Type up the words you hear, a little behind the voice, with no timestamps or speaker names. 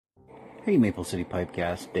Hey, Maple City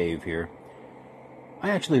Pipecast, Dave here.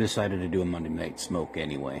 I actually decided to do a Monday night smoke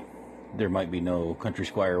anyway. There might be no Country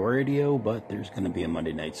Squire radio, but there's going to be a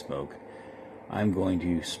Monday night smoke. I'm going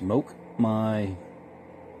to smoke my...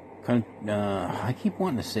 I keep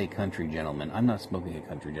wanting to say Country Gentleman. I'm not smoking a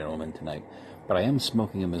Country Gentleman tonight, but I am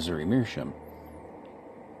smoking a Missouri Meerschaum.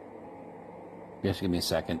 Just give me a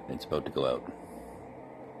second. It's about to go out.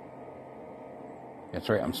 That's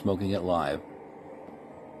right, I'm smoking it live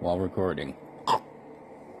while recording.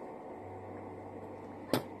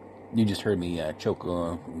 You just heard me choke, get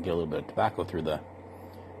a little bit of tobacco through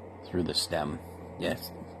the stem.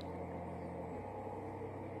 Yes.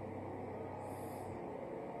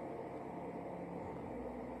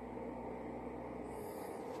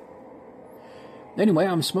 Anyway,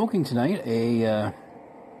 I'm smoking tonight a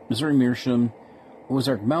Missouri Meerschaum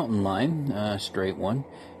Ozark Mountain Line, straight one.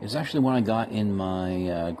 It's actually one I got in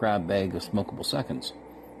my grab bag of smokable seconds.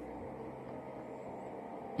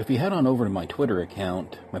 If you head on over to my Twitter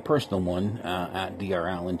account, my personal one, at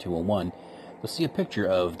drallen201, you'll see a picture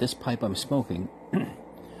of this pipe I'm smoking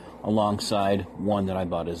alongside one that I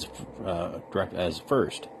bought as direct as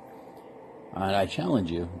first. And I challenge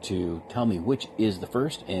you to tell me which is the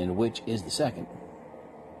first and which is the second.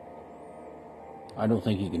 I don't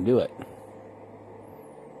think you can do it.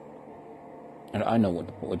 And I know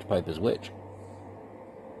which pipe is which.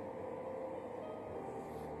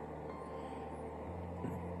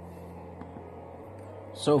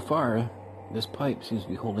 So far, this pipe seems to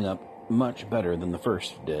be holding up much better than the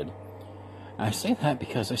first did. I say that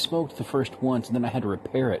because I smoked the first once and then I had to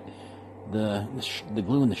repair it. The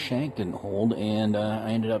glue in the shank didn't hold, and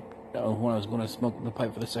I ended up, when I was going to smoke the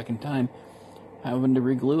pipe for the second time, having to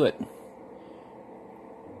re-glue it.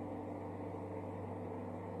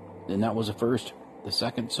 And that was the first. The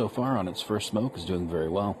second so far on its first smoke is doing very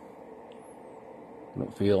well. I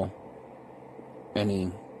don't feel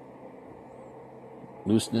any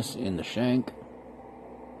looseness in the shank.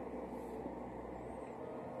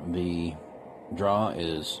 The draw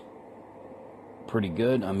is pretty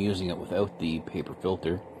good. I'm using it without the paper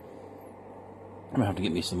filter. I'm gonna have to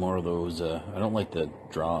get me some more of those. I don't like the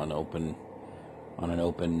draw on an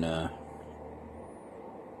open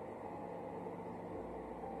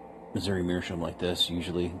Missouri Meerschaum like this.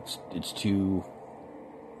 Usually it's too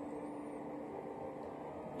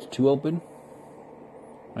open,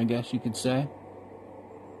 I guess you could say.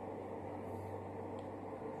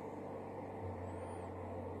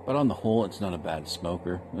 But on the whole, it's not a bad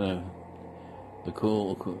smoker. The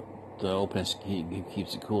openness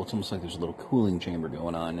keeps it cool. It's almost like there's a little cooling chamber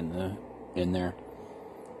going on in there.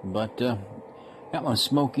 But yeah, I'm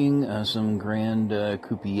smoking some Grand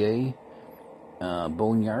Coupier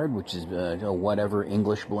Boneyard, which is a whatever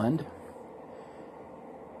English blend.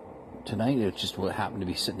 Tonight, it's just what happened to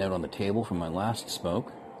be sitting out on the table from my last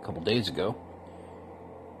smoke a couple days ago,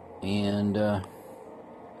 and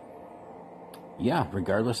yeah,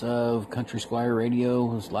 regardless of Country Squire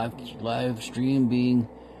Radio's live stream being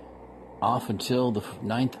off until the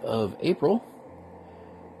 9th of April,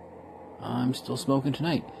 I'm still smoking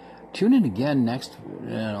tonight. Tune in again next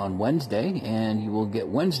on Wednesday, and you will get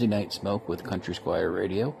Wednesday night smoke with Country Squire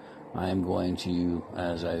Radio. I'm going to,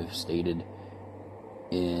 as I've stated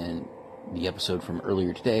in the episode from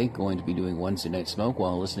earlier today, going to be doing Wednesday night smoke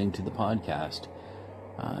while listening to the podcast.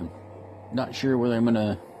 I'm not sure whether I'm going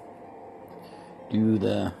to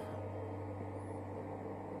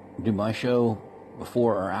do my show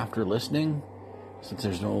before or after listening, since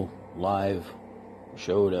there's no live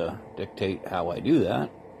show to dictate how I do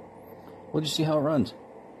that. We'll just see how it runs.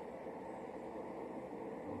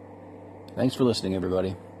 Thanks for listening,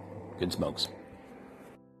 everybody. Good smokes.